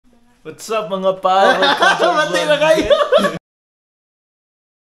What's up mga pao? Matay na kayo!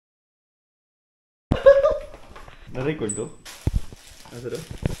 Na-record to? Ano to?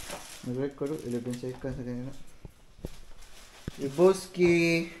 Na-record 11 seconds na kanina.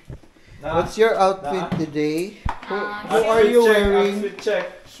 Broskie, what's your outfit today? Who are you wearing? Outfit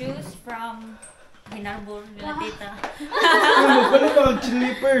check. Shoes from Hinarbor nila tita. Wala ba ang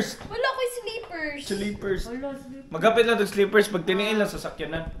slippers? Wala ko slippers. Slippers. Magkapit lang itong slippers. Pag tiniin lang sa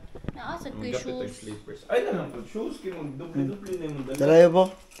sakyanan. Naasad ko yung Magkapit shoes. ang slippers. Ay na lang po. Shoes. Kaya mag-dupli-dupli na yung dala. Dalayo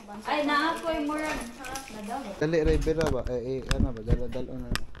po? Ay, naapo yung murag. Nadaw. Dali, Rivera ba? Ano ba? Dala-dalo na.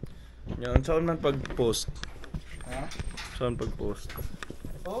 Yan. Saan man pag-post? Ha? Saan pag-post?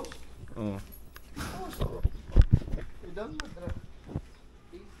 Post? Oo. Post? Idang mo, tara.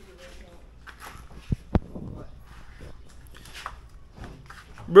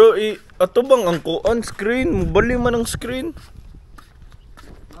 Bro, ato bang ang on screen? Mubali man ang screen.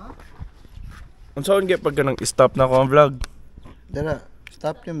 Ha? Ang saan kaya pagka nang stop na ako ang vlog? Dara,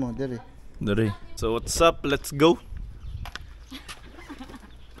 stop niyo mo, dali. Dari. So what's up? Let's go.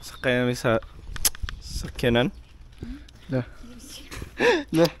 Sakay namin sa sakyanan. Na.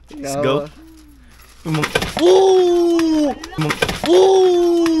 Let's go. Ooh!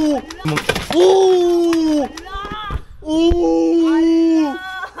 Ooh! Ooh! Ooh!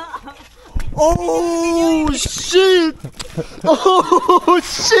 Oh shit! Oh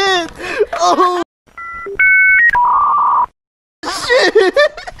shit! Oh shit!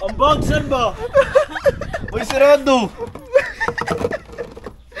 Ang bagsan ba? Uy, sirado!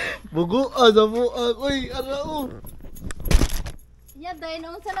 Buguan, zabuan. Uy, arao. Ya, day.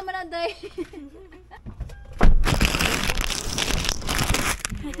 Naunsa naman na, day.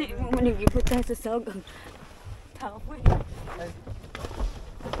 Manigipot tayo sa sagang. Tao po eh.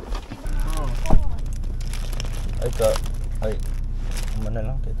 Ay, mana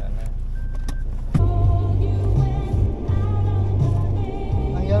lang kita na.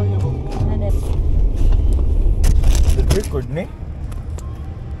 Ang yaw niyo po. Nag-record ni?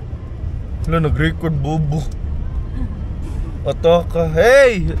 Wala, nag-record bobo. Oto ka.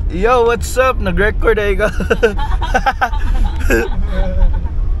 Hey! Yo, what's up? Nag-record ay ka.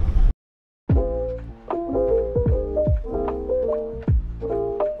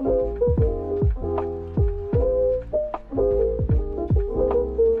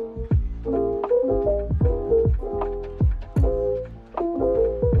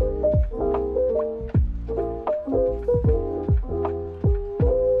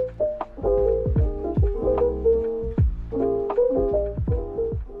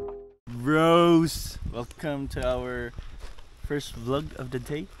 Bros, welcome to our first vlog of the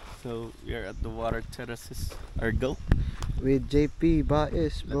day. So we are at the water terraces, our go. With JP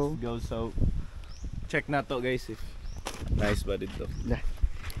Baez, bro. Let's go. So check na to guys if nice ba dito.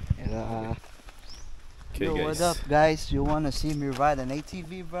 Okay Yo, guys. what up guys? You wanna see me ride an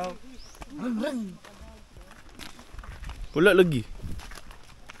ATV, bro? Wala lagi.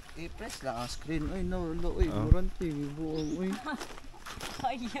 I-press lang ang screen. Uy, no, uy, murante, buong, uy.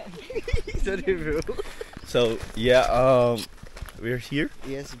 Sorry, bro. So yeah, we're here.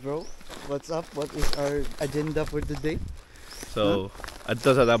 Yes, bro. What's up? What is our agenda for today? So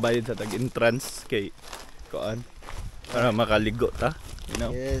adto sa tabayid sa tag-entrance kay kuan para makaligo ta, you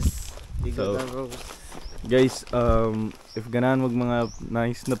know. Yes. So, Ligo na, bro. Guys, if ganahan mag mga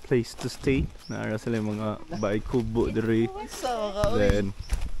nice na place to stay, naara sila yung mga bahay kubo diri. Then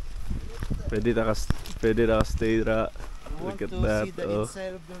pwede ta ka stay ra. Look at that. See the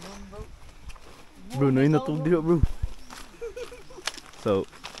inside of the room, bro. Bro, no yun natong diha, bro. So,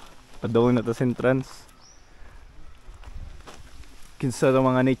 padawin na ta sa entrance. Kinsa ta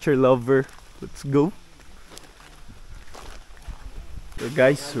mga nature lover. Let's go. So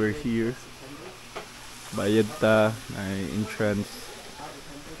guys, we're here. Bayad ta na entrance.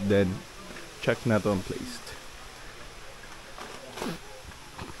 Then check na to ang place.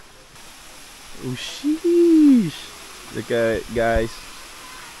 Oh sheesh. Look at it guys.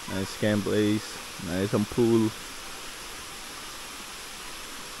 Nice camp place. Nice and pool.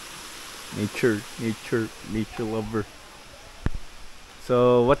 Nature lover.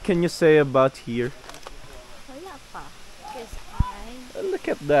 So what can you say about here? Wala pa. Because Look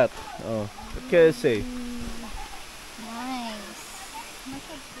at that. Oh, what can I say? nice.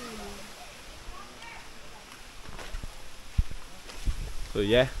 Masagpili. So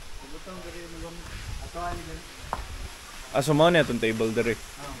yeah. So mo na itong table dere.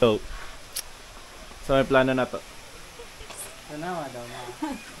 So may plano na to. Tanawa daw na.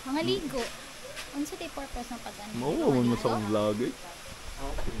 Mga ligo. Unsa tay purpose ng pag-ano? Oo, mo sa akong vlog eh.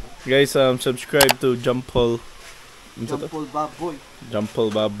 Guys, subscribe to Jump Hall Jumpol baboy.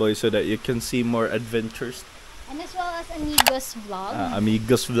 Jumpol baboy, so that you can see more adventures. And as well as Amigos vlog.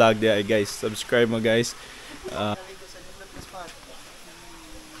 Amigos vlog there, guys. Subscribe mo, guys.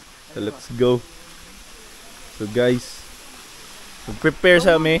 So let's go. So guys, prepare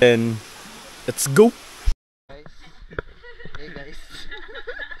sa amin and let's go. Hey guys.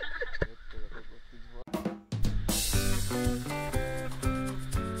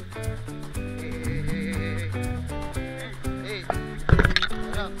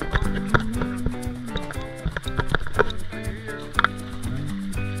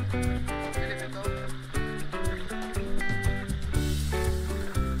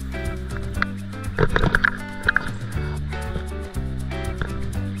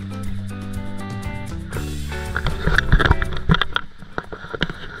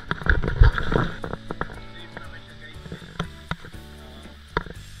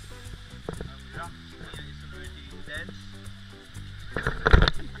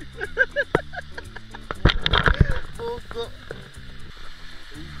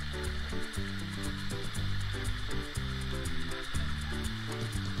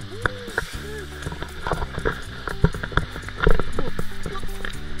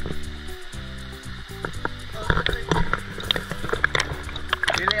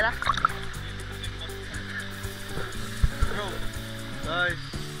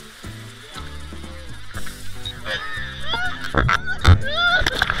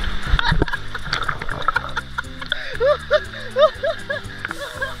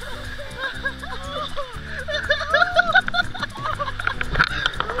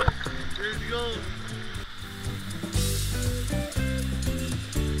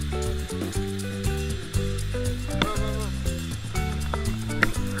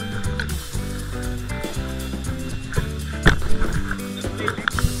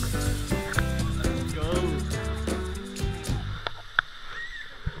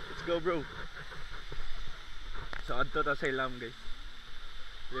 Bro, so adto ta sa ilam, guys.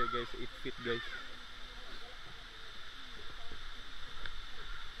 Yeah guys, 8 feet guys.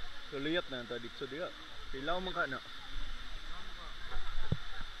 So liyat na ta dito diha. Pilaw man ka na.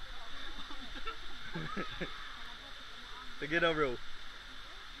 Sige na bro.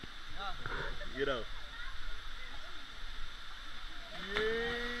 Sige na.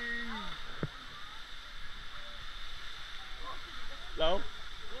 Yay! Law?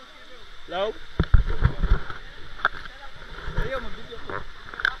 Law? Ayaw, mag-video ko.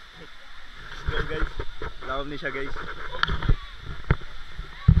 Let's go guys. Law ni siya guys.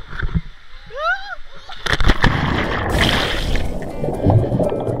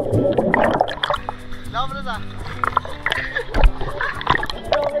 Law mo na sa?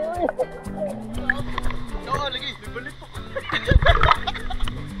 Oo, lagi. Nagbalik po.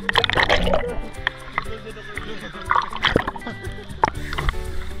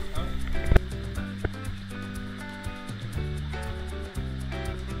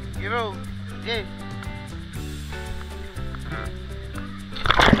 Bro, hey.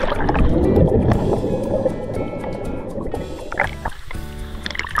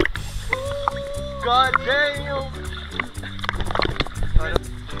 God damn.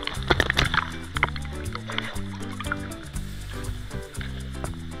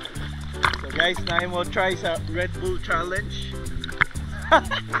 So guys, now we'll try sa Red Bull challenge.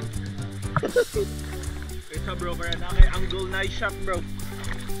 Ito bro, para na kay angle nice shot bro.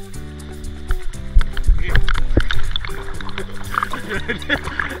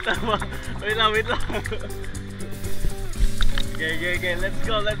 Tama. Wait lang. Okay, let's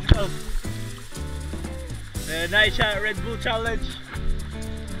go. Nice shot, Red Bull challenge.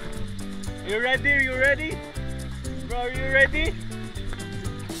 You ready? Bro, are you ready?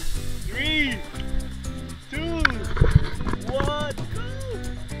 3, 2, 1,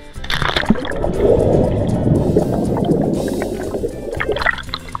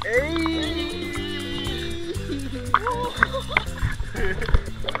 go!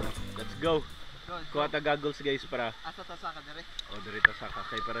 Let's go. Kuha ta goggles guys para Asa ta sa ka dire? O diri ta sa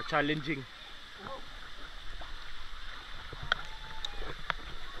kay para challenging.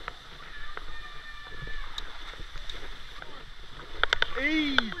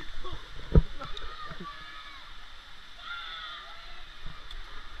 Hey!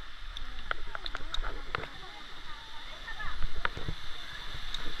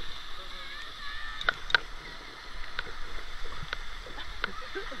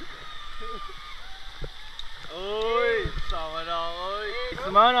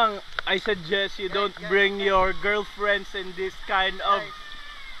 Manang, I suggest you don't bring your girlfriends in this kind of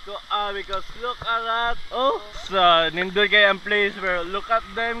because look at that. Oh, so nindot kay ang place where look at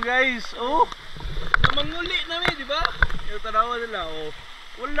them guys. Oh, Manguli namin, di ba? Yung tanawa nila, oh.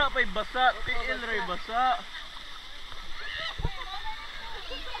 Wala pa'y basa, TL ray basa.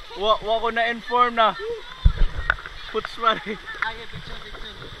 Wa ko na-inform na. Puts pa rin.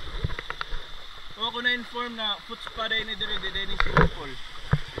 Wa ko na-inform na puts pa rin ni dire ni swimming pool.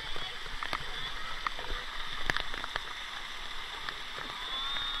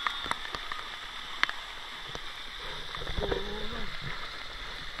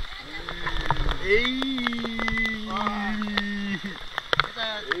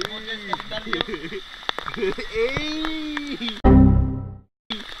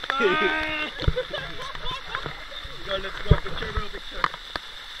 Let's go, picture bro, picture.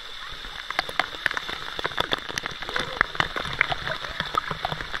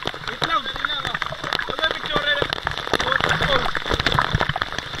 Wait lang, dali lang ah. Wala picture na. Waterfall.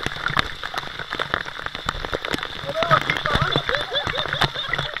 Wala, kita.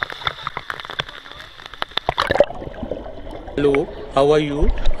 Hello, how are you?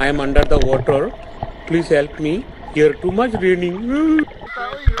 I am under the water. Please help me. Here too much raining.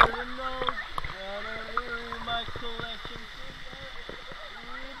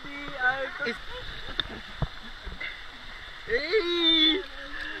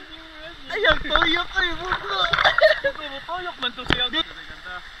 Ayang toyok kayo buklo. Toyok man to siya.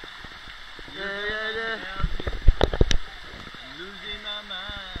 Losing my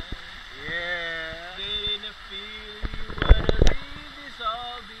mind. Yeah. Getting a feel you wanna leave this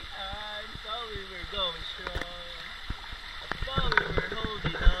all behind. Thought we were going strong. I thought we were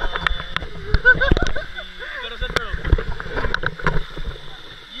holding on. Pero sa bro.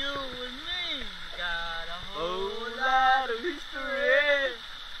 You and me got a whole lot of history.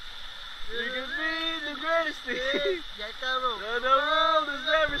 We could be the greatest thing that the world has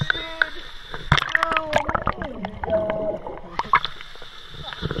ever seen.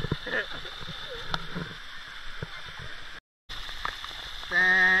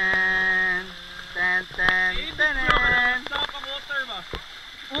 Tan, tan, tan, tan. Tapang water ba?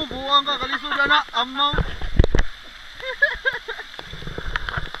 Oh, buwang ka, kalisod na na, amaw.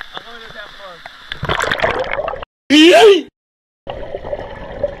 Ako na siya po.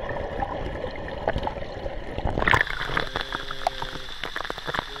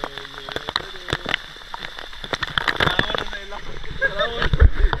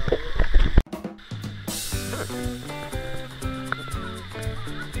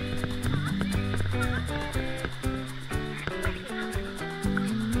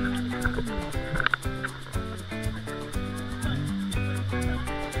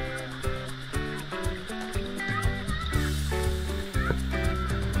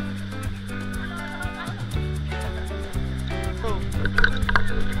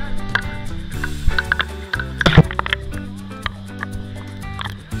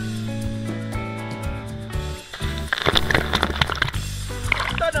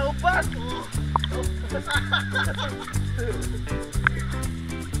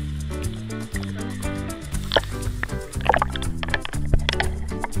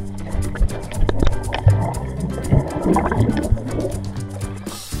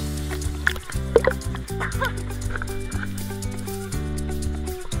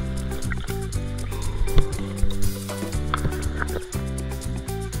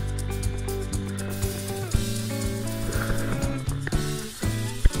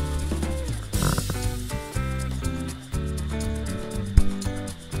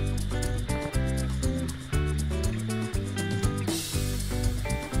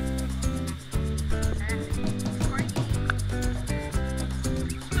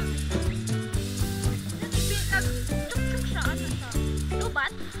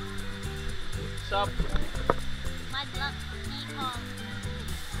 Sup? Madlock people.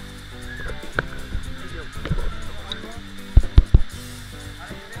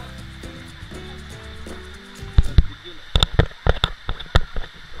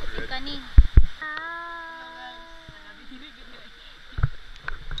 Kanin.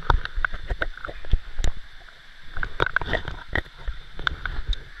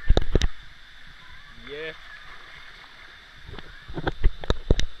 Yeah.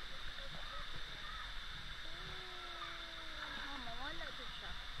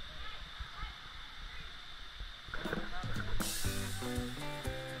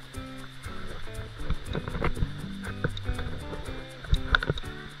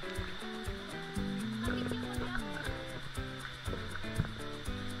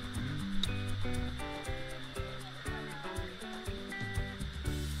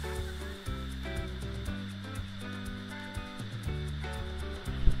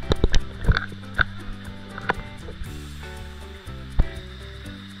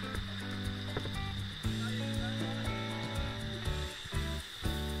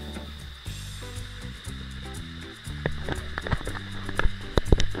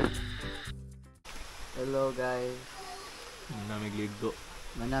 Hello guys. Namigligo.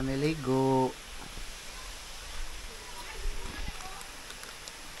 Manamiligo.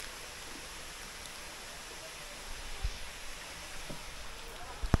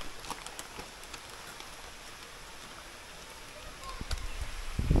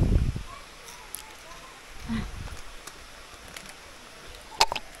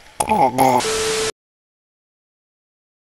 Oh,